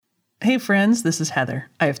Hey friends, this is Heather.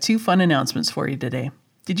 I have two fun announcements for you today.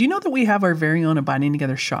 Did you know that we have our very own Abiding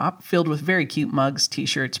Together shop filled with very cute mugs,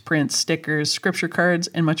 t-shirts, prints, stickers, scripture cards,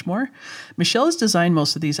 and much more? Michelle has designed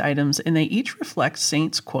most of these items, and they each reflect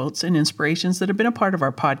saints, quotes, and inspirations that have been a part of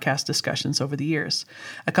our podcast discussions over the years.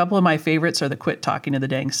 A couple of my favorites are the Quit Talking to the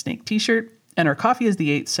Dang Snake t-shirt, and our Coffee is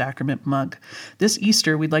the Eighth Sacrament mug. This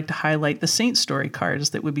Easter, we'd like to highlight the Saint Story cards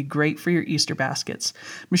that would be great for your Easter baskets.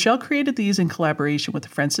 Michelle created these in collaboration with the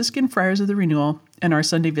Franciscan Friars of the Renewal and our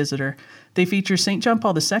Sunday Visitor. They feature St. John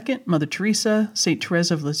Paul II, Mother Teresa, St.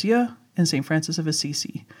 Therese of Lisieux, and St. Francis of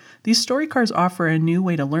Assisi. These story cards offer a new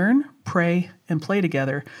way to learn, pray, and play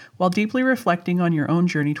together while deeply reflecting on your own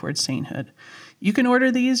journey towards sainthood. You can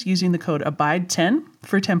order these using the code ABIDE10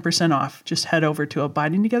 for 10% off. Just head over to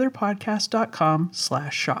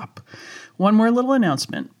abidingtogetherpodcast.com/shop. One more little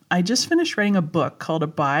announcement. I just finished writing a book called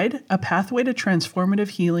Abide, A Pathway to Transformative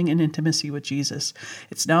Healing and Intimacy with Jesus.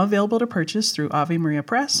 It's now available to purchase through Ave Maria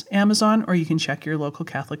Press, Amazon, or you can check your local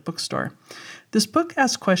Catholic bookstore. This book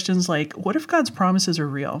asks questions like, what if God's promises are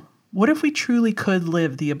real? What if we truly could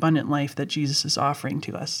live the abundant life that Jesus is offering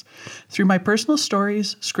to us? Through my personal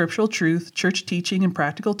stories, scriptural truth, church teaching, and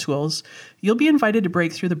practical tools, you'll be invited to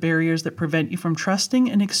break through the barriers that prevent you from trusting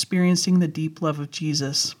and experiencing the deep love of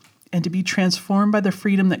Jesus, and to be transformed by the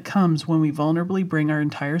freedom that comes when we vulnerably bring our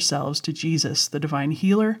entire selves to Jesus, the divine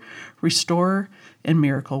healer, restorer, and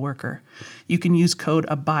miracle worker. You can use code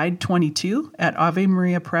ABIDE22 at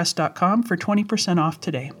AveMariaPress.com for 20% off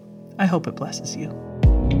today. I hope it blesses you.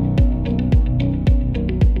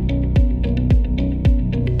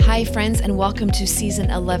 Hi, friends, and welcome to Season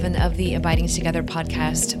 11 of the Abiding Together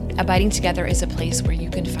podcast. Abiding Together is a place where you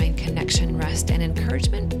can find connection, rest, and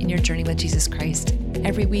encouragement in your journey with Jesus Christ.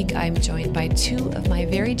 Every week, I'm joined by two of my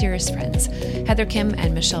very dearest friends, Heather Kim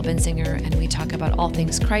and Michelle Benzinger, and we talk about all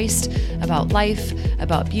things Christ, about life,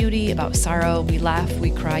 about beauty, about sorrow. We laugh,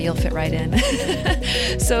 we cry, you'll fit right in.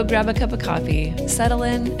 So grab a cup of coffee, settle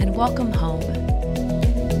in, and welcome home.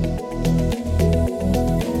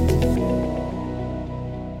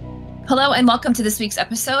 Hello and welcome to this week's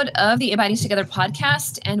episode of the Abiding Together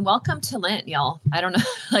podcast, and welcome to Lent, y'all. I don't know,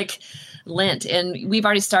 Lent, and we've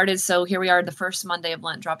already started, so here we are, the first Monday of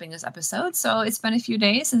Lent, dropping this episode. So it's been a few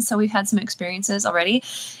days, and so we've had some experiences already,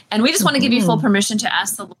 and we just want to give you full permission to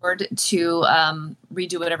ask the Lord to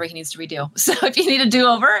redo whatever He needs to redo. So if you need a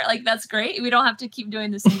do-over, that's great. We don't have to keep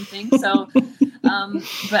doing the same thing. So,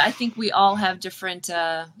 but I think we all have different,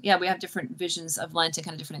 we have different visions of Lent and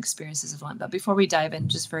kind of different experiences of Lent. But before we dive in,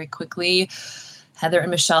 just very quickly, Heather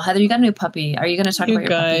and Michelle. Heather, you got a new puppy. Are you going to talk about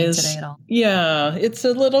your puppy today at all? Yeah, it's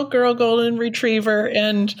a little girl golden retriever.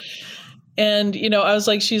 And I was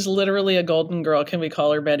like, she's literally a golden girl. Can we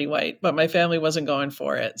call her Betty White? But my family wasn't going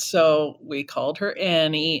for it. So we called her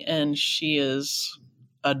Annie, and she is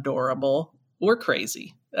adorable. We're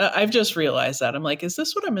crazy. I've just realized that. I'm like, is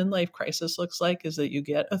this what a midlife crisis looks like? Is that you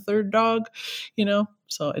get a third dog,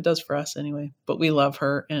 So it does for us anyway. But we love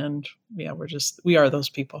her. And yeah, we are those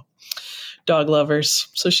people. Dog lovers.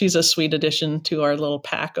 So she's a sweet addition to our little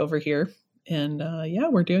pack over here. And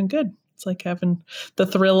we're doing good. It's like having the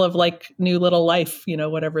thrill of new little life,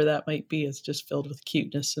 whatever that might be. It's just filled with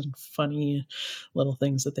cuteness and funny little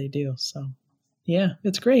things that they do. So yeah,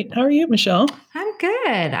 it's great. How are you, Michelle? I'm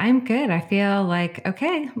good. I feel like,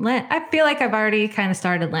 okay, Lent. I feel like I've already kind of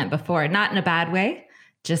started Lent before, not in a bad way,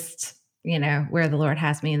 just, where the Lord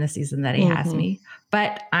has me in the season that He has me.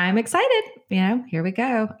 But I'm excited, here we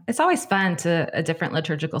go. It's always fun to a different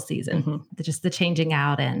liturgical season, just the changing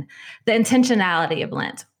out and the intentionality of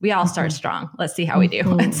Lent. We all start strong. Let's see how we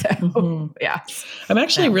do. And so, yeah. I'm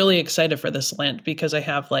actually really excited for this Lent because I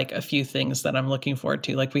have a few things that I'm looking forward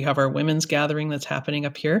to. We have our women's gathering that's happening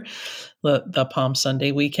up here, the Palm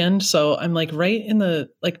Sunday weekend. So I'm right in the,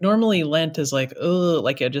 normally Lent is I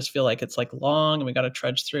just feel like it's long and we got to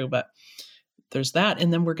trudge through, but there's that.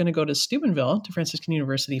 And then we're going to go to Steubenville to Franciscan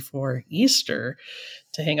University for Easter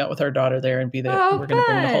to hang out with our daughter there and be there. We're going to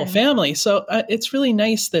bring the whole family. So it's really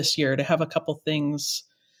nice this year to have a couple things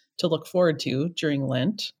to look forward to during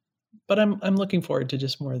Lent. But I'm looking forward to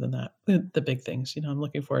just more than that, the big things. I'm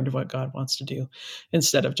looking forward to what God wants to do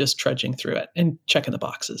instead of just trudging through it and checking the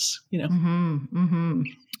boxes, I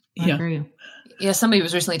agree. Yeah, somebody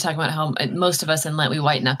was recently talking about how most of us in Lent, we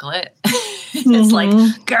white knuckle it. It's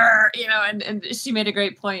grr, and she made a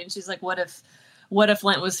great point. And she's like, what if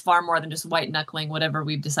Lent was far more than just white knuckling whatever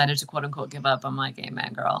we've decided to quote unquote give up? I'm like,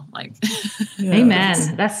 amen, girl.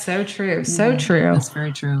 Amen. That's so true. So true. That's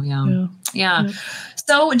very true. Yeah. Yeah.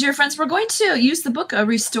 So, dear friends, we're going to use the book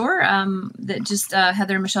Restore that just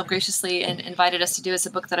Heather and Michelle graciously invited us to do. It's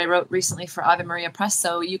a book that I wrote recently for Ave Maria Press.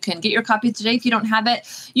 So you can get your copy today. If you don't have it,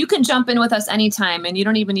 you can jump in with us anytime, and you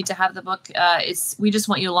don't even need to have the book. We just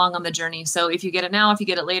want you along on the journey. So if you get it now, if you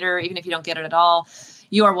get it later, even if you don't get it at all,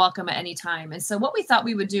 you are welcome at any time. And so what we thought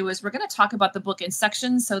we would do is we're going to talk about the book in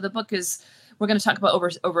sections. So the book is, we're going to talk about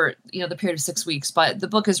over the period of 6 weeks, but the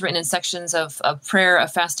book is written in sections of prayer,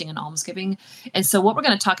 of fasting, and almsgiving. And so what we're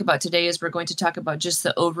going to talk about today is we're going to talk about just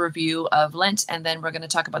the overview of Lent, and then we're going to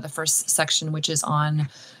talk about the first section, which is on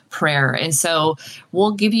prayer. And so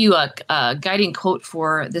we'll give you a guiding quote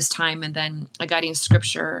for this time, and then a guiding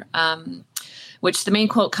scripture, which the main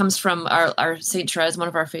quote comes from our Saint Therese, one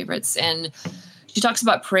of our favorites. And she talks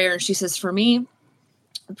about prayer, and she says, "For me,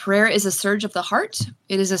 prayer is a surge of the heart.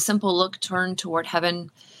 It is a simple look turned toward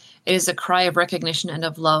heaven. It is a cry of recognition and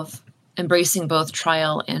of love, embracing both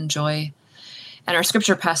trial and joy." And our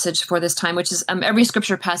scripture passage for this time, which is every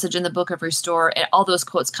scripture passage in the book of Restore, and all those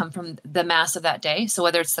quotes come from the Mass of that day. So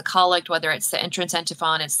whether it's the collect, whether it's the entrance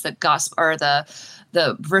antiphon, it's the gospel, or the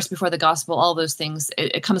verse before the gospel, all those things,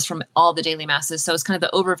 it comes from all the daily masses. So it's kind of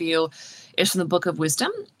the overview is from the Book of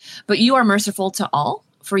Wisdom. "But you are merciful to all,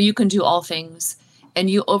 for you can do all things. And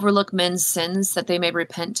you overlook men's sins that they may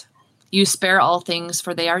repent. You spare all things,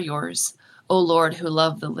 for they are yours, O Lord, who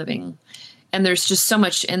love the living." And there's just so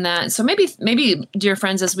much in that. So maybe, dear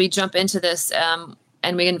friends, as we jump into this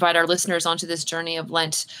and we invite our listeners onto this journey of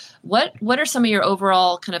Lent, what are some of your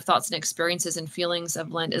overall kind of thoughts and experiences and feelings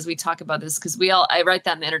of Lent as we talk about this? Because I write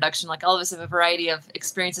that in the introduction, like all of us have a variety of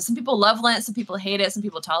experiences. Some people love Lent, some people hate it, some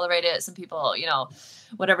people tolerate it, some people,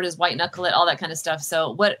 whatever it is, white knuckle it, all that kind of stuff.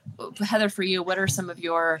 So Heather, for you, what are some of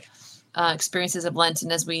your experiences of Lent,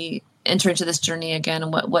 and as we enter into this journey again,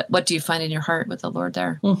 and what do you find in your heart with the Lord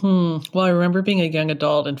there? Mm-hmm. Well, I remember being a young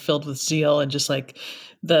adult and filled with zeal, and just like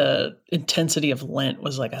the intensity of Lent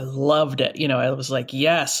was like, I loved it. I was like,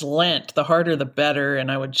 yes, Lent, the harder the better.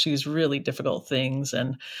 And I would choose really difficult things,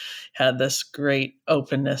 and had this great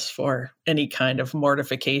openness for any kind of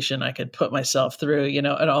mortification I could put myself through, and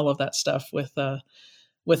all of that stuff with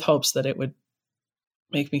hopes that it would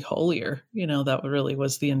make me holier. That really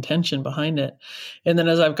was the intention behind it. And then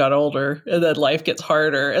as I've got older, and then life gets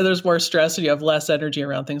harder, and there's more stress, and you have less energy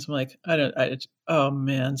around things, I'm like, oh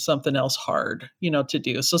man, something else hard, to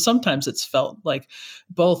do. So sometimes it's felt like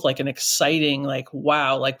both like an exciting, like,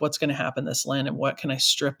 wow, like what's going to happen this Lent, and what can I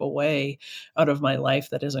strip away out of my life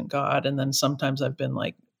that isn't God? And then sometimes I've been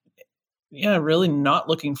like, really not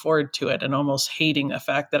looking forward to it, and almost hating the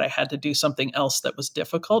fact that I had to do something else that was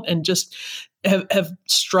difficult, and just have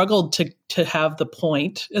struggled to have the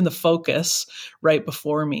point and the focus right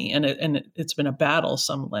before me. And it's been a battle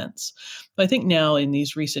some Lents. But I think now in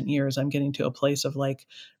these recent years, I'm getting to a place of like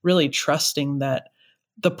really trusting that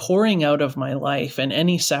the pouring out of my life and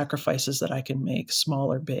any sacrifices that I can make,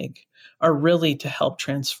 small or big, are really to help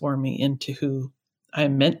transform me into who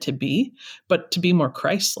I'm meant to be, but to be more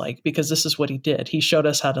Christ-like, because this is what he did. He showed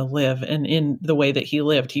us how to live, and in the way that he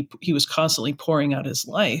lived, he was constantly pouring out his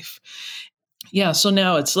life. Yeah, so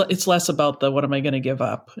now it's less about the what am I going to give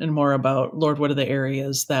up, and more about, Lord, what are the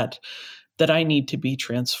areas that I need to be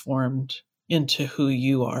transformed into who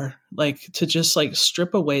you are, like to just like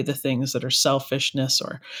strip away the things that are selfishness,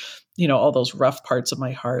 or all those rough parts of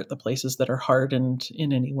my heart, the places that are hardened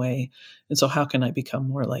in any way. And so how can I become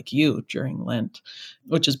more like you during Lent,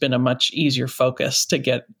 which has been a much easier focus to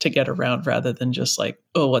get around, rather than just like,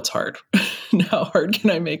 oh, what's hard? How hard can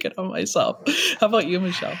I make it on myself? How about you,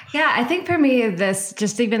 Michelle? Yeah, I think for me, this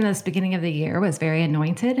beginning of the year was very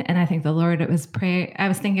anointed. And I think the Lord, I was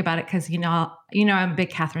thinking about it because, I'm a big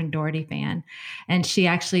Catherine Doherty fan, and she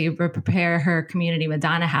actually would prepare her community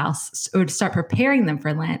Madonna House, or to start preparing them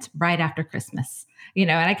for Lent right after Christmas. And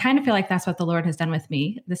I kind of feel like that's what the Lord has done with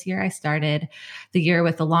me this year. I started the year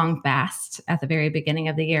with a long fast at the very beginning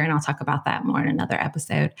of the year, and I'll talk about that more in another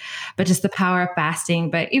episode, but just the power of fasting.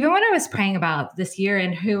 But even when I was praying about this year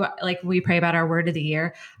and who, like we pray about our word of the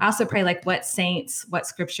year, I also pray like what saints, what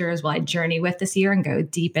scriptures will I journey with this year and go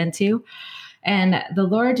deep into. And the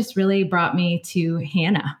Lord just really brought me to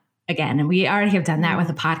Hannah again. And we already have done that with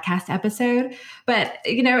a podcast episode, but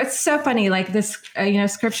it's so funny. Like this,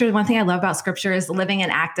 scripture, one thing I love about scripture is living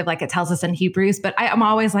and active, like it tells us in Hebrews, but I'm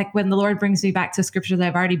always like, when the Lord brings me back to scripture that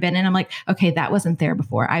I've already been in, I'm like, okay, that wasn't there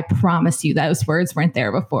before. I promise you those words weren't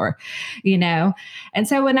there before, And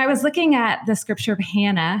so when I was looking at the scripture of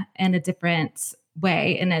Hannah in a different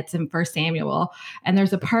way, and it's in 1 Samuel, and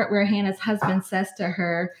there's a part where Hannah's husband says to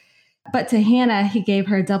her, but to Hannah, he gave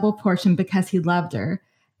her a double portion because he loved her.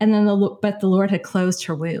 And then but the Lord had closed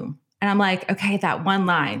her womb. And I'm like, okay, that one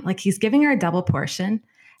line, like he's giving her a double portion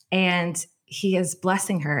and he is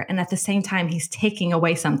blessing her. And at the same time, he's taking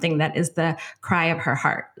away something that is the cry of her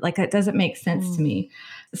heart. Like it doesn't make sense to me.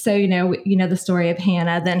 So, you know the story of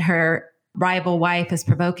Hannah, then her rival wife is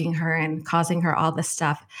provoking her and causing her all this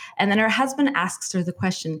stuff. And then her husband asks her the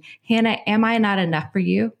question, Hannah, am I not enough for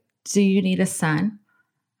you? Do you need a son?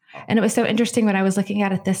 And it was so interesting when I was looking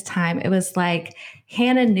at it this time. It was like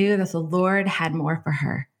Hannah knew that the Lord had more for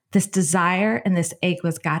her. This desire and this ache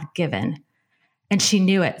was God given. And she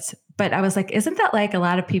knew it. But I was like, isn't that like a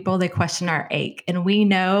lot of people, they question our ache and we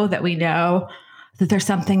know that there's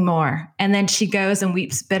something more. And then she goes and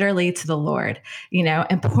weeps bitterly to the Lord,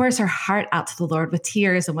 and pours her heart out to the Lord with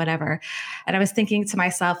tears and whatever. And I was thinking to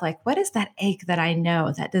myself, like, what is that ache that I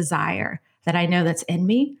know, that desire that I know that's in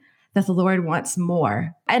me, that the Lord wants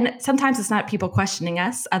more? And sometimes it's not people questioning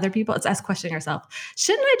us, other people, it's us questioning ourselves.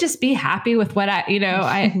 Shouldn't I just be happy with what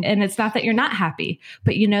and it's not that you're not happy,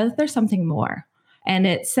 but you know that there's something more. And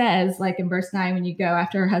it says, like in verse 9, when you go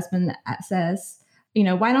after her husband says,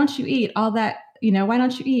 why don't you eat all that? Why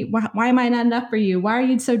don't you eat? Why am I not enough for you? Why are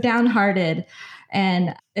you so downhearted?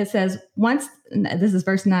 And it says, this is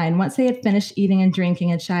verse 9, once they had finished eating and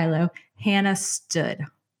drinking at Shiloh, Hannah stood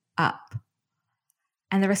up.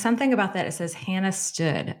 And there was something about that. It says, Hannah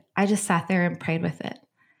stood. I just sat there and prayed with it.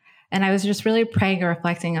 And I was just really praying and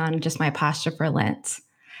reflecting on just my posture for Lent.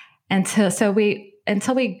 Until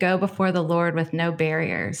we go before the Lord with no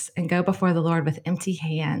barriers and go before the Lord with empty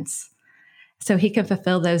hands so he can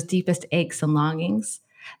fulfill those deepest aches and longings.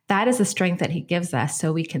 That is the strength that he gives us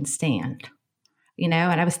so we can stand, and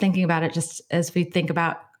I was thinking about it just as we think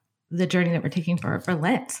about the journey that we're taking for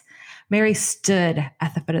Lent. Mary stood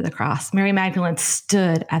at the foot of the cross. Mary Magdalene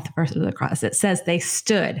stood at the foot of the cross. It says they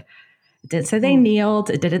stood. It didn't say they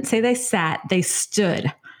kneeled. It didn't say they sat. They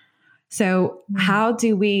stood. So how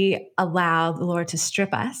do we allow the Lord to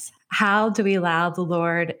strip us? How do we allow the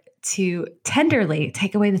Lord to tenderly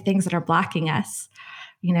take away the things that are blocking us,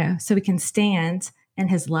 so we can stand in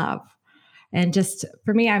his love? And just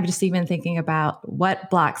for me, I'm just even thinking about what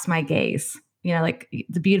blocks my gaze. Like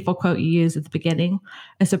the beautiful quote you use at the beginning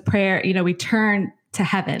is a prayer. We turn to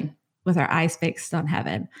heaven with our eyes fixed on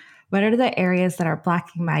heaven. What are the areas that are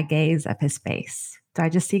blocking my gaze of his face? Do I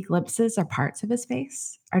just see glimpses or parts of his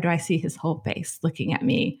face? Or do I see his whole face looking at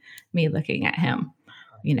me looking at him,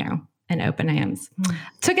 and open hands?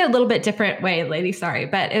 Took it a little bit different way, lady. Sorry.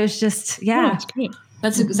 But it was just, yeah. Oh, that's great.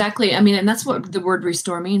 That's exactly, and that's what the word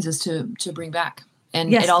restore means, is to bring back. And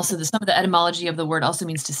yes. It also, some of the etymology of the word also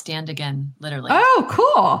means to stand again, literally. Oh,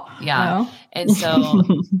 cool. Yeah. Oh. And so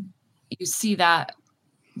you see that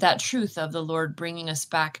truth of the Lord bringing us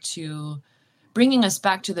back to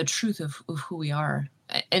the truth of who we are.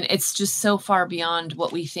 And it's just so far beyond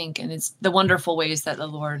what we think. And it's the wonderful ways that the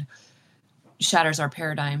Lord shatters our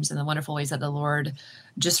paradigms, and the wonderful ways that the Lord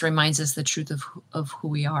just reminds us the truth of who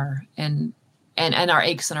we are, and our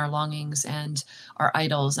aches and our longings and our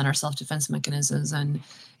idols and our self-defense mechanisms. And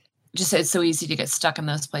just, it's so easy to get stuck in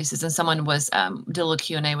those places. And someone did a little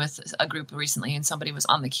Q&A with a group recently, and somebody was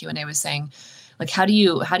on the Q&A was saying, like, how do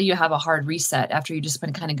you have a hard reset after you've just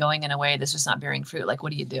been kind of going in a way that's just not bearing fruit? Like,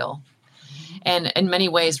 what do you do? And in many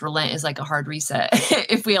ways, relent is like a hard reset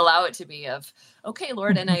if we allow it to be of, okay,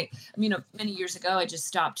 Lord. And I many years ago, I just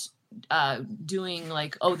stopped doing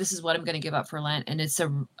like, oh, this is what I'm going to give up for Lent. And it's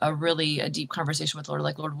a really deep conversation with the Lord.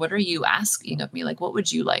 Like, Lord, what are you asking of me? Like, what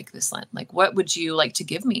would you like this Lent? Like, what would you like to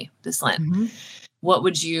give me this Lent? Mm-hmm. What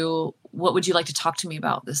would you like to talk to me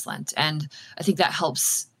about this Lent? And I think that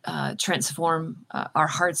helps transform our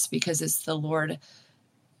hearts, because it's the Lord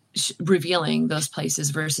revealing those places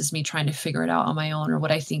versus me trying to figure it out on my own, or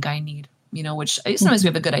what I think I need, which sometimes we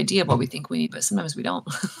have a good idea of what we think we need, but sometimes we don't.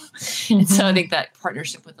 And so I think that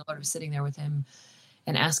partnership with the Lord, of sitting there with him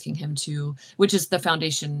and asking him to, which is the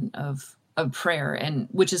foundation of prayer, and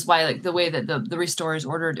which is why, like, the way that the Restore is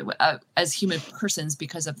ordered as human persons,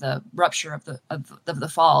 because of the rupture of the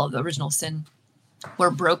fall, the original sin,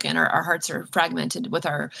 we're broken. Our hearts are fragmented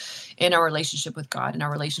in our relationship with God, and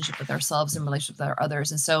our relationship with ourselves, and relationship with our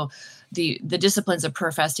others. And so the disciplines of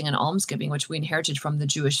prayer, fasting, and almsgiving, which we inherited from the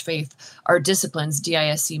Jewish faith, are disciplines,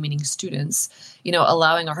 DISC, meaning students,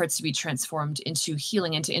 allowing our hearts to be transformed into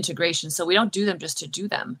healing, into integration. So we don't do them just to do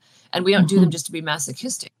them, and we don't do them just to be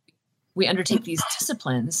masochistic. We undertake these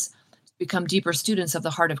disciplines, become deeper students of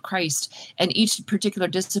the heart of Christ. And each particular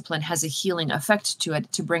discipline has a healing effect to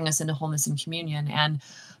it to bring us into wholeness and communion. And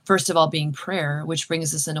first of all, being prayer, which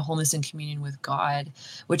brings us into wholeness and communion with God,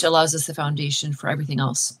 which allows us the foundation for everything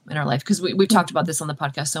else in our life. Because we've talked about this on the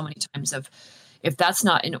podcast so many times of, if that's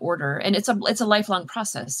not in order, and it's a lifelong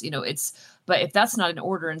process, but if that's not in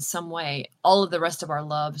order in some way, all of the rest of our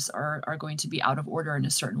loves are going to be out of order in a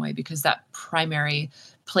certain way, because that primary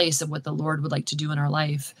place of what the Lord would like to do in our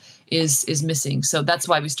life is missing. So that's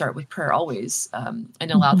why we start with prayer always, and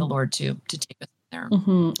allow the Lord to take us there.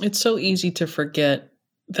 It's so easy to forget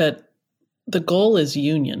that the goal is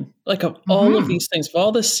union. Like of all of these things, of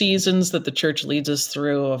all the seasons that the church leads us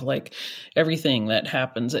through, of like everything that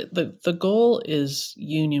happens, the goal is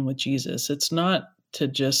union with Jesus. It's not to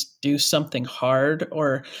just do something hard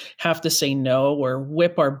or have to say no or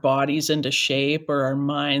whip our bodies into shape or our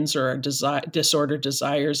minds or our disordered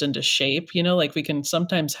desires into shape. Like we can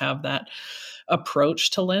sometimes have that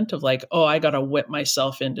approach to Lent of like, oh, I got to whip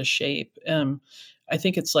myself into shape. I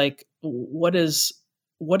think it's like, what is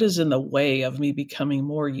in the way of me becoming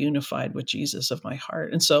more unified with Jesus of my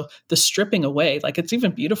heart? And so the stripping away, like it's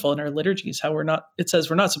even beautiful in our liturgies, how it says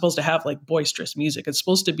we're not supposed to have like boisterous music. It's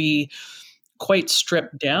supposed to be quite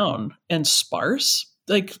stripped down and sparse,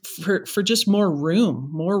 like for just more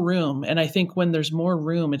room. And I think when there's more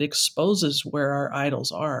room, it exposes where our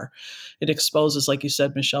idols are. It exposes, like you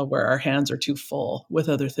said, Michelle, where our hands are too full with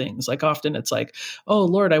other things. Like often it's like, oh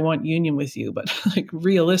Lord, I want union with you. But like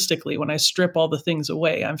realistically, when I strip all the things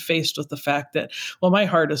away, I'm faced with the fact that, well, my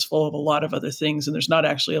heart is full of a lot of other things and there's not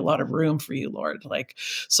actually a lot of room for you, Lord. Like,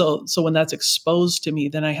 so when that's exposed to me,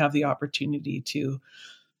 then I have the opportunity to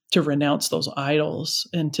renounce those idols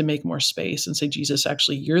and to make more space and say, Jesus,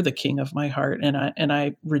 actually, you're the king of my heart. And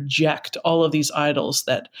I reject all of these idols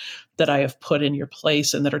that I have put in your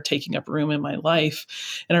place and that are taking up room in my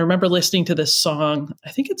life. And I remember listening to this song,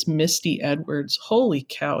 I think it's Misty Edwards. Holy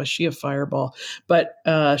cow, is she a fireball? But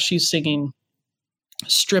she's singing,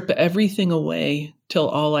 strip everything away till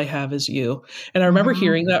all I have is you. And I remember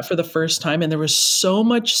hearing that for the first time, and there was so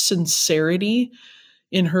much sincerity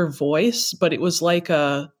in her voice, but it was like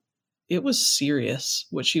it was serious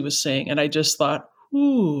what she was saying. And I just thought,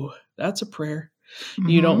 ooh, that's a prayer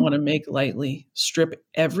you don't want to make lightly. Strip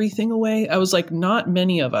everything away. I was like, not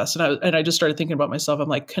many of us. And I just started thinking about myself. I'm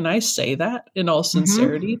like, can I say that in all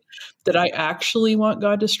sincerity, that I actually want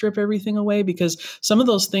God to strip everything away? Because some of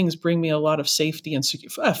those things bring me a lot of safety and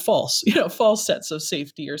false sense of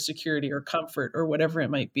safety or security or comfort or whatever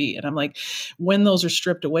it might be. And I'm like, when those are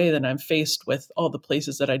stripped away, then I'm faced with all the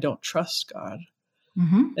places that I don't trust God.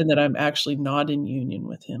 And that I'm actually not in union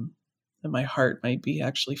with him, and my heart might be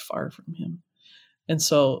actually far from him. And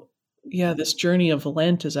so, yeah, this journey of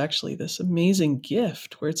Lent is actually this amazing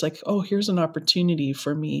gift where it's like, oh, here's an opportunity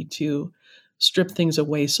for me to strip things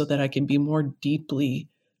away so that I can be more deeply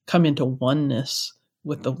come into oneness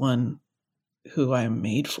with the one who I am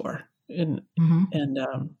made for. And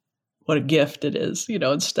what a gift it is,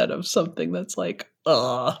 instead of something that's like,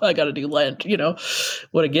 oh, I got to do Lent,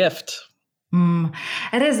 what a gift.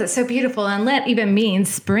 It is. It's so beautiful. And Lent even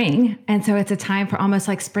means spring. And so it's a time for almost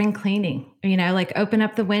like spring cleaning, like open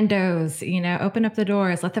up the windows, open up the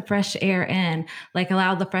doors, let the fresh air in, like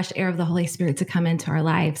allow the fresh air of the Holy Spirit to come into our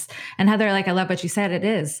lives. And Heather, like, I love what you said. It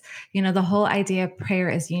is, the whole idea of prayer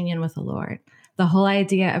is union with the Lord. The whole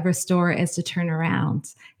idea of restore is to turn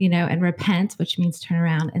around, and repent, which means turn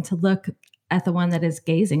around, and to look at the one that is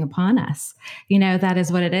gazing upon us. That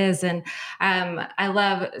is what it is. And I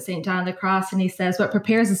love St. John of the Cross, and he says, what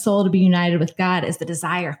prepares the soul to be united with God is the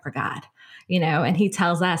desire for God, and he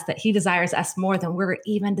tells us that he desires us more than we're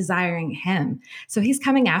even desiring him. So he's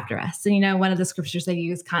coming after us. And, one of the scriptures that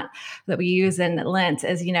we use in Lent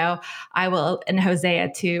is, I will, in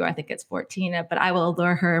Hosea 2, I think it's 14, but I will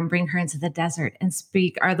allure her and bring her into the desert and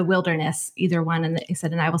speak, or the wilderness, either one. And he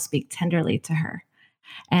said, and I will speak tenderly to her.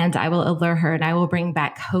 And I will allure her, and I will bring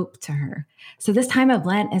back hope to her. So this time of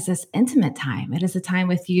Lent is this intimate time. It is a time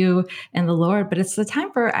with you and the Lord, but it's the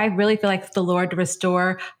time for, I really feel like, the Lord to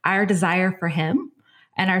restore our desire for him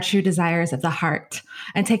and our true desires of the heart,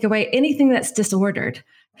 and take away anything that's disordered.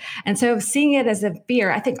 And so seeing it as a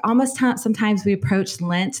fear, I think almost sometimes we approach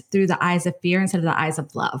Lent through the eyes of fear instead of the eyes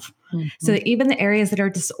of love. So that even the areas that are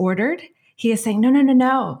disordered, he is saying,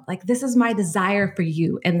 no. Like, this is my desire for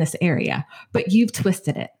you in this area, but you've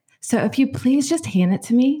twisted it. So if you please just hand it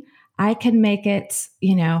to me, I can make it,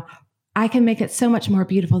 I can make it so much more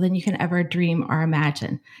beautiful than you can ever dream or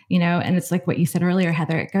imagine, and it's like what you said earlier,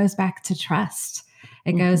 Heather, it goes back to trust.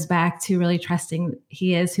 It goes back to really trusting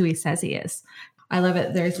he is who he says he is. I love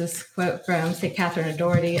it. There's this quote from St. Catherine of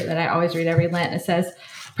Doherty that I always read every Lent. It says,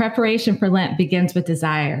 preparation for Lent begins with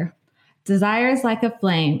desire. Desire is like a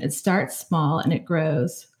flame. It starts small and it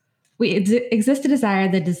grows. We exist to desire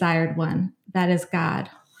the desired one, that is God.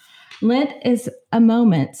 Lent is a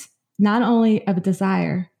moment not only of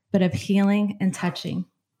desire, but of healing and touching.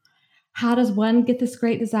 How does one get this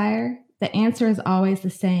great desire? The answer is always the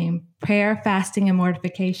same: prayer, fasting, and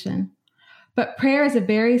mortification. But prayer is a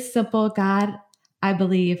very simple, God, I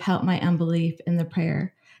believe, help my unbelief in the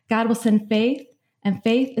prayer. God will send faith, and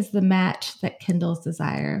faith is the match that kindles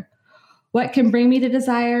desire. What can bring me to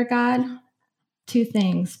desire God? Two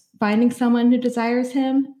things: finding someone who desires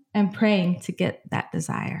him and praying to get that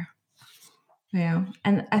desire.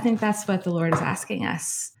 And I think that's what the Lord is asking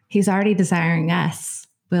us. He's already desiring us.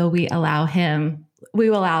 Will we allow him? We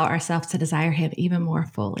will allow ourselves to desire him even more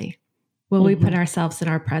fully. Will we put ourselves in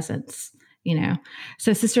our presence?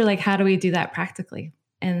 So Sister, how do we do that practically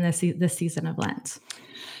in this season of Lent?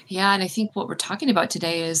 Yeah. And I think what we're talking about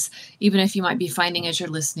today is, even if you might be finding as you're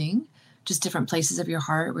listening, just different places of your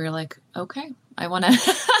heart where you're like, okay, I want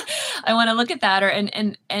to, I want to look at that,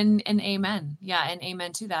 and amen. Yeah. And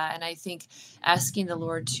amen to that. And I think asking the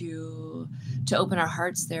Lord to open our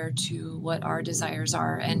hearts there to what our desires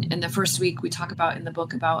are. And in the first week, we talk about in the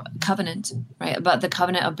book about covenant, right? About the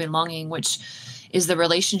covenant of belonging, which is the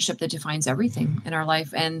relationship that defines everything in our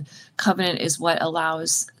life. And covenant is what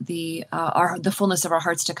allows the fullness of our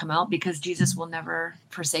hearts to come out, because Jesus will never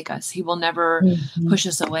forsake us. He will never push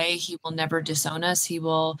us away. He will never disown us.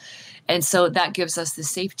 And so that gives us the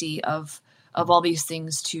safety of all these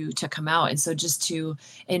things to come out. And so just to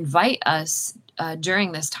invite us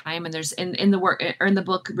during this time, and there's in the work or in the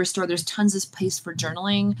book Restore, there's tons of space for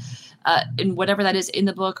journaling, in whatever that is in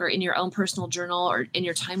the book or in your own personal journal or in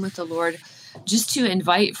your time with the Lord, just to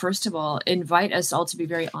invite us all to be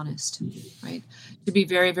very honest, right? To be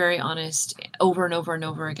very, very honest over and over and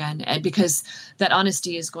over again. And because that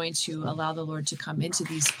honesty is going to allow the Lord to come into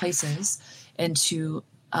these places and to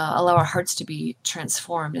allow our hearts to be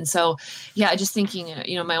transformed. And so, yeah, just thinking,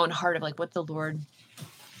 my own heart of what the Lord,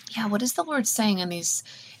 what is the Lord saying in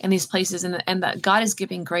these places? And that God is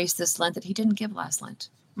giving grace this Lent that he didn't give last Lent.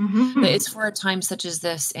 But it's for a time such as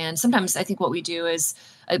this. And sometimes I think what we do is,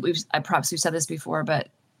 perhaps we've said this before, but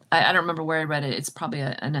I don't remember where I read it. It's probably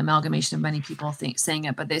an amalgamation of many people saying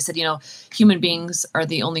it, but they said, human beings are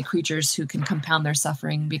the only creatures who can compound their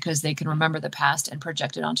suffering because they can remember the past and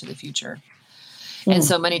project it onto the future. And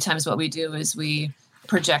so many times what we do is we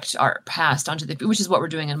project our past onto which is what we're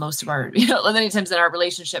doing in most of our, many times in our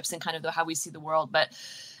relationships and kind of how we see the world. But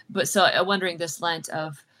so I'm wondering this Lent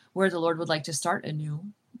of where the Lord would like to start anew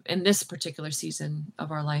in this particular season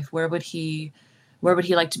of our life. Where would he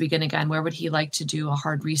like to begin again? Where would he like to do a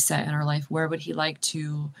hard reset in our life? Where would he like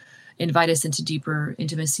to invite us into deeper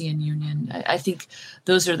intimacy and union? I think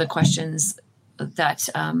those are the questions that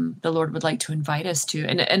the Lord would like to invite us to.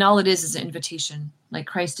 And all it is an invitation. Like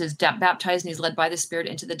Christ is baptized and he's led by the Spirit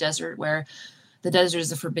into the desert, where the desert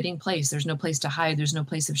is a forbidding place. There's no place to hide. There's no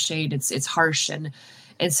place of shade. It's harsh.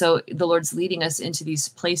 And so the Lord's leading us into these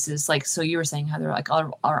places. So you were saying, Heather,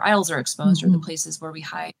 our idols are exposed, or the places where we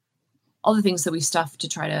hide all the things that we stuff to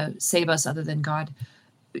try to save us other than God.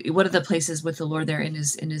 What are the places with the Lord there in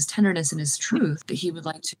his tenderness and his truth that he would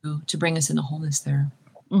like to bring us into wholeness there?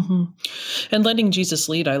 Mm-hmm. And letting Jesus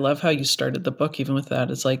lead. I love how you started the book even with that.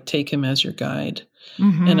 It's take him as your guide.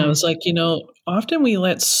 And I was often we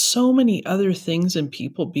let so many other things and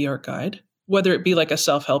people be our guide, whether it be a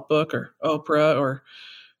self-help book or Oprah or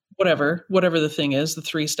whatever the thing is, the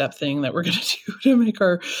 3-step thing that we're going to do to make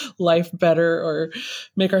our life better or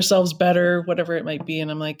make ourselves better, whatever it might be. And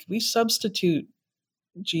I'm we substitute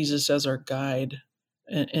Jesus as our guide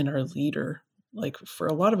and our leader. For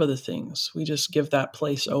a lot of other things, we just give that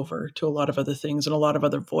place over to a lot of other things and a lot of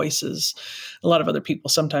other voices, a lot of other people,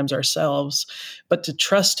 sometimes ourselves, but to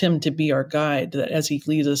trust him to be our guide, that as he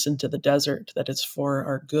leads us into the desert, that it's for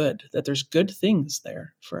our good, that there's good things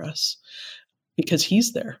there for us because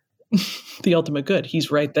he's there, the ultimate good. He's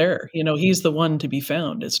right there. He's the one to be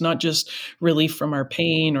found. It's not just relief from our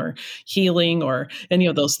pain or healing or any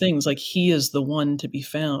of those things. He is the one to be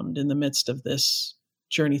found in the midst of this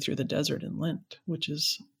journey through the desert in Lent, which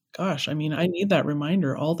is, I need that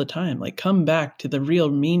reminder all the time. Come back to the real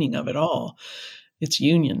meaning of it all. It's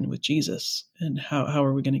union with Jesus. And how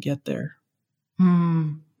are we going to get there?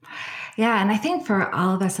 Yeah. And I think for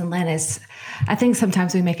all of us in Lent I think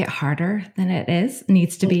sometimes we make it harder than it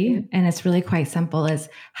needs to be. And it's really quite simple is,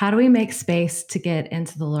 how do we make space to get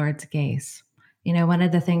into the Lord's gaze? One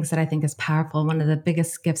of the things that I think is powerful, one of the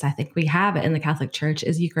biggest gifts I think we have in the Catholic Church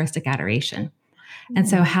is Eucharistic adoration. And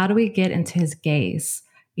so how do we get into his gaze,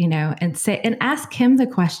 and ask him the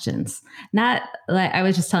questions? Not I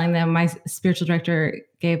was just telling them, my spiritual director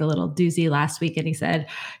gave a little doozy last week, and he said,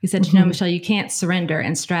 Michelle, you can't surrender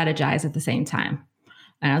and strategize at the same time.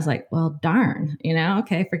 And I was like, well, darn,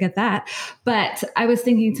 okay, forget that. But I was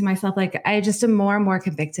thinking to myself, I just am more and more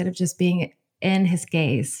convicted of just being in his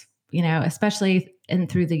gaze especially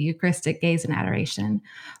through the Eucharistic gaze and adoration,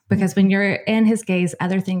 because when you're in his gaze,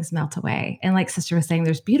 other things melt away. And like Sister was saying,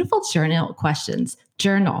 there's beautiful journal questions.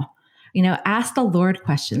 Ask the Lord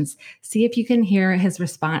questions. See if you can hear his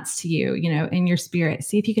response to you, in your spirit.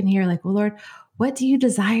 See if you can hear like, well, Lord, what do you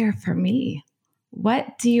desire for me?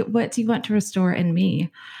 What do you want to restore in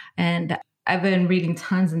me? And I've been reading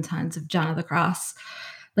tons and tons of John of the Cross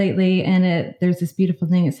lately. And there's this beautiful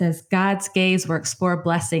thing. It says, God's gaze will explore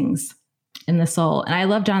blessings in the soul. And I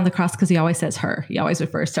love John of the Cross because he always says her. He always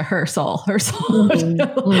refers to her soul.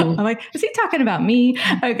 I'm like, is he talking about me?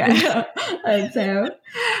 Okay. And so,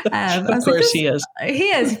 of course he is. He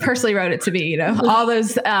is. He personally wrote it to me, all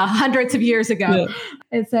those hundreds of years ago.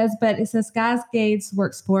 Yeah. It says, God's gaze will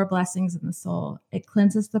explore blessings in the soul. It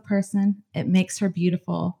cleanses the person. It makes her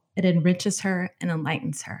beautiful. It enriches her and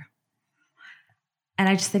enlightens her. And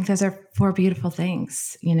I just think those are 4 beautiful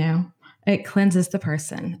things, It cleanses the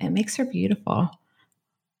person. It makes her beautiful.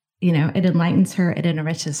 It enlightens her. It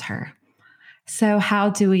enriches her. So how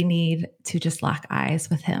do we need to just lock eyes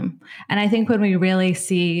with him? And I think when we really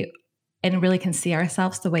see and really can see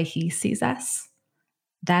ourselves the way he sees us,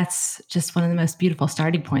 that's just one of the most beautiful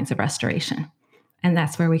starting points of restoration. And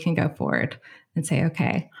that's where we can go forward and say,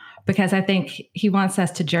 okay, because I think he wants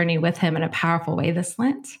us to journey with him in a powerful way this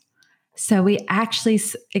Lent. So we actually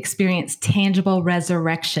experience tangible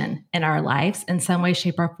resurrection in our lives in some way,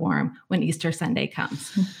 shape, or form when Easter Sunday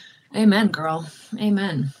comes. Amen, girl.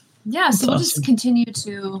 Amen. Yeah. So we'll just continue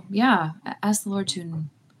to, ask the Lord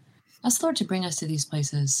to bring us to these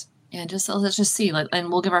places, and let's just see,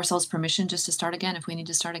 and we'll give ourselves permission just to start again if we need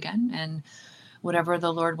to start again, and whatever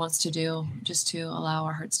the Lord wants to do, just to allow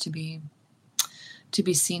our hearts to be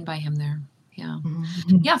seen by him there. Yeah.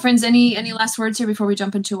 Mm-hmm. Yeah. Friends, any last words here before we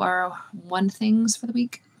jump into our one things for the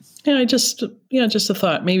week? Yeah, just a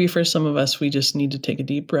thought. Maybe for some of us, we just need to take a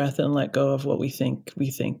deep breath and let go of what we think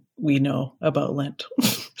we know about Lent.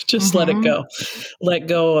 Just let it go. Let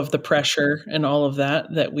go of the pressure and all of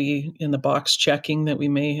that we, in the box checking that we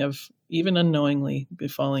may have even unknowingly be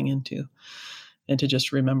falling into. And to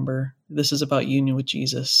just remember, this is about union with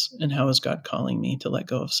Jesus, and how is God calling me to let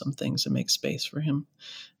go of some things and make space for him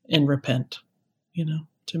and repent,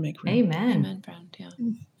 to make room. Amen, friend. Yeah.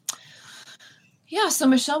 Yeah. So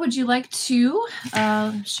Michelle, would you like to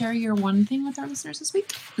share your one thing with our listeners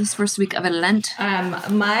this first week of Lent?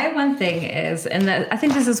 My one thing is, and I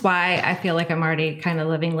think this is why I feel like I'm already kind of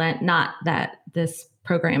living Lent, not that this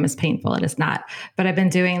program is painful. It is not, but I've been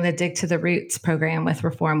doing the Dig to the Roots program with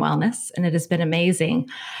Reform Wellness, and it has been amazing,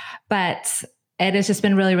 but it has just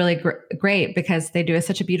been really, really great because they do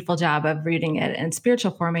such a beautiful job of rooting it in spiritual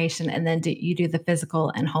formation. And then you do the physical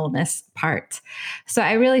and wholeness part. So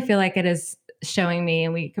I really feel like it is showing me,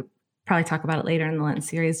 and we could probably talk about it later in the Lent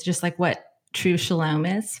series, just like what true shalom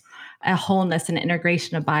is, a wholeness and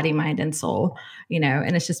integration of body, mind, and soul,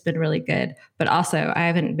 and it's just been really good. But also I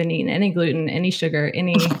haven't been eating any gluten, any sugar,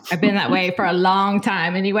 I've been that way for a long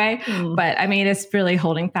time anyway, but I mean, it's really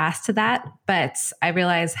holding fast to that. But I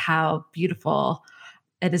realize how beautiful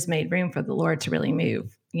it has made room for the Lord to really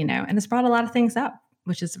move, and it's brought a lot of things up,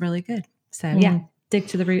 which is really good. So dig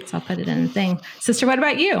to the roots. I'll put it in the thing. Sister, what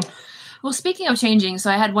about you? Well, speaking of changing,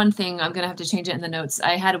 so I had one thing. I'm going to have to change it in the notes.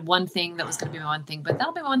 I had one thing that was going to be my one thing, but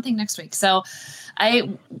that'll be my one thing next week. So my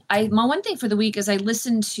one thing for the week is I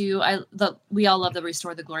listened to, we all love the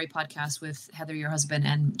Restore the Glory podcast with Heather, your husband,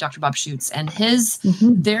 and Dr. Bob Schutz, and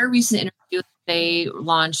their recent interview they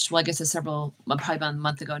launched, well, I guess it's probably about a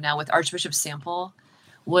month ago now, with Archbishop Sample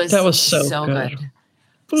was so good.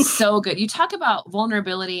 So good. You talk about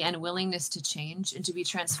vulnerability and willingness to change and to be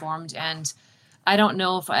transformed. And I don't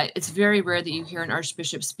know it's very rare that you hear an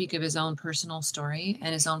archbishop speak of his own personal story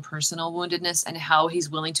and his own personal woundedness and how he's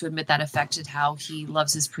willing to admit that affected how he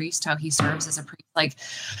loves his priest, how he serves as a priest. Like,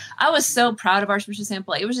 I was so proud of Archbishop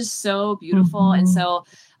Sample. It was just so beautiful. And so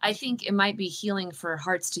I think it might be healing for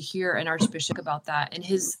hearts to hear an archbishop about that and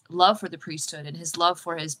his love for the priesthood and his love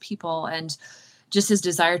for his people and just his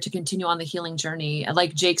desire to continue on the healing journey.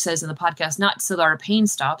 Like Jake says in the podcast, not so that our pain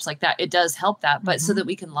stops like that. It does help that, but so that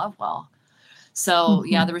we can love well. So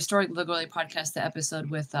the Restoring the Glory podcast, the episode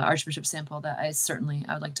with Archbishop Sample, that I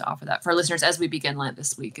would like to offer that for our listeners as we begin Lent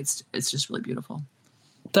this week. It's just really beautiful.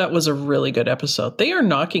 That was a really good episode. They are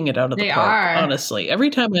knocking it out of the park, honestly. Every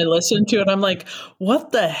time I listen to it, I'm like,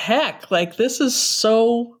 what the heck? Like, this is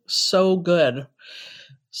so good.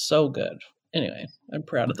 So good. Anyway, I'm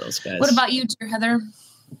proud of those guys. What about you, dear Heather?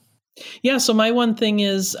 Yeah, so my one thing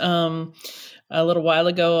is, a little while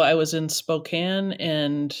ago, I was in Spokane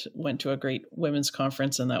and went to a great women's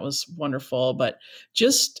conference, and that was wonderful. But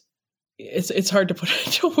just, it's hard to put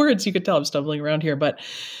into words. You could tell I'm stumbling around here, but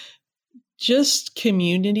just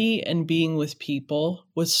community and being with people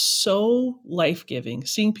was so life-giving.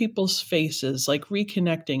 Seeing people's faces, like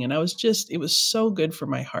reconnecting. And it was so good for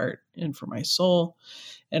my heart and for my soul.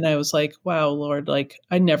 And I was like, wow, Lord, like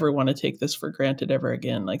I never want to take this for granted ever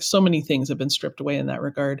again. Like so many things have been stripped away in that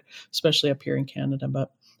regard, especially up here in Canada. But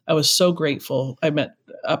I was so grateful. I met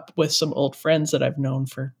up with some old friends that I've known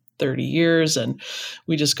for 30 years, and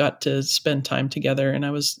we just got to spend time together. And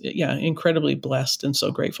I was, incredibly blessed and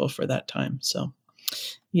so grateful for that time. So,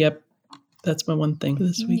 yep, that's my one thing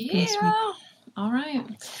this week. All right.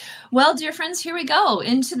 Well, dear friends, here we go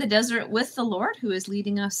into the desert with the Lord, who is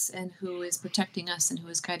leading us and who is protecting us and who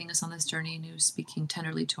is guiding us on this journey and who's speaking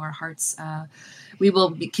tenderly to our hearts. We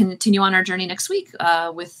will continue on our journey next week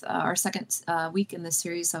with our second week in this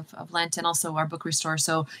series of Lent, and also our book Restore.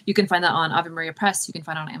 So you can find that on Ave Maria Press. You can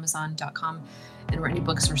find it on Amazon.com and where any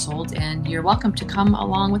books are sold. And you're welcome to come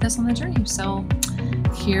along with us on the journey. So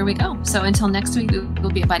here we go. So until next week,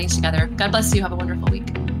 we'll be abiding together. God bless you. Have a wonderful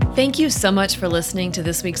week. Thank you so much for listening to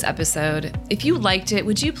this week's episode. If you liked it,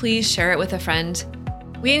 would you please share it with a friend?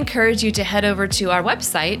 We encourage you to head over to our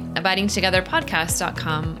website,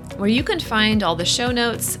 abidingtogetherpodcast.com, where you can find all the show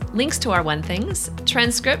notes, links to our One Things,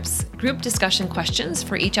 transcripts, group discussion questions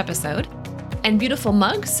for each episode, and beautiful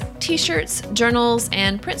mugs, t-shirts, journals,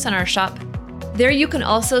 and prints on our shop. There you can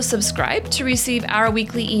also subscribe to receive our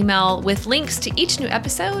weekly email with links to each new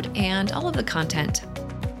episode and all of the content.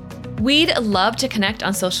 We'd love to connect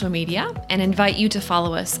on social media and invite you to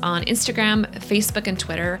follow us on Instagram, Facebook, and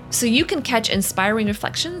Twitter so you can catch inspiring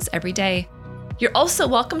reflections every day. You're also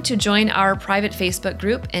welcome to join our private Facebook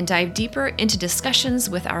group and dive deeper into discussions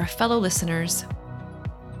with our fellow listeners.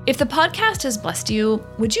 If the podcast has blessed you,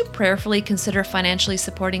 would you prayerfully consider financially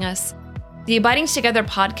supporting us? The Abiding Together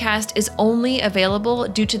podcast is only available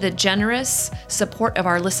due to the generous support of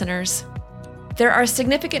our listeners. There are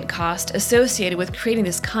significant costs associated with creating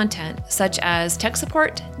this content, such as tech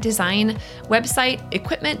support, design, website,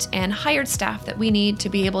 equipment, and hired staff that we need to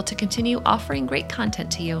be able to continue offering great content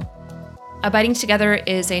to you. Abiding Together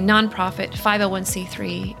is a nonprofit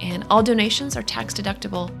 501c3, and all donations are tax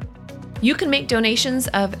deductible. You can make donations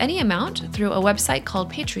of any amount through a website called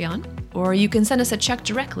Patreon, or you can send us a check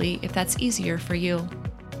directly if that's easier for you.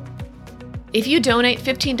 If you donate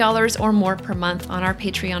 $15 or more per month on our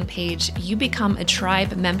Patreon page, you become a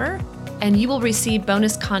tribe member, and you will receive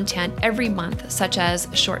bonus content every month, such as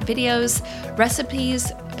short videos,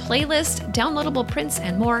 recipes, playlists, downloadable prints,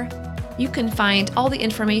 and more. You can find all the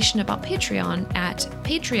information about Patreon at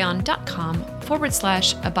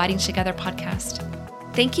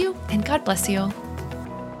patreon.com/abidingtogetherpodcast. Thank you, and God bless you.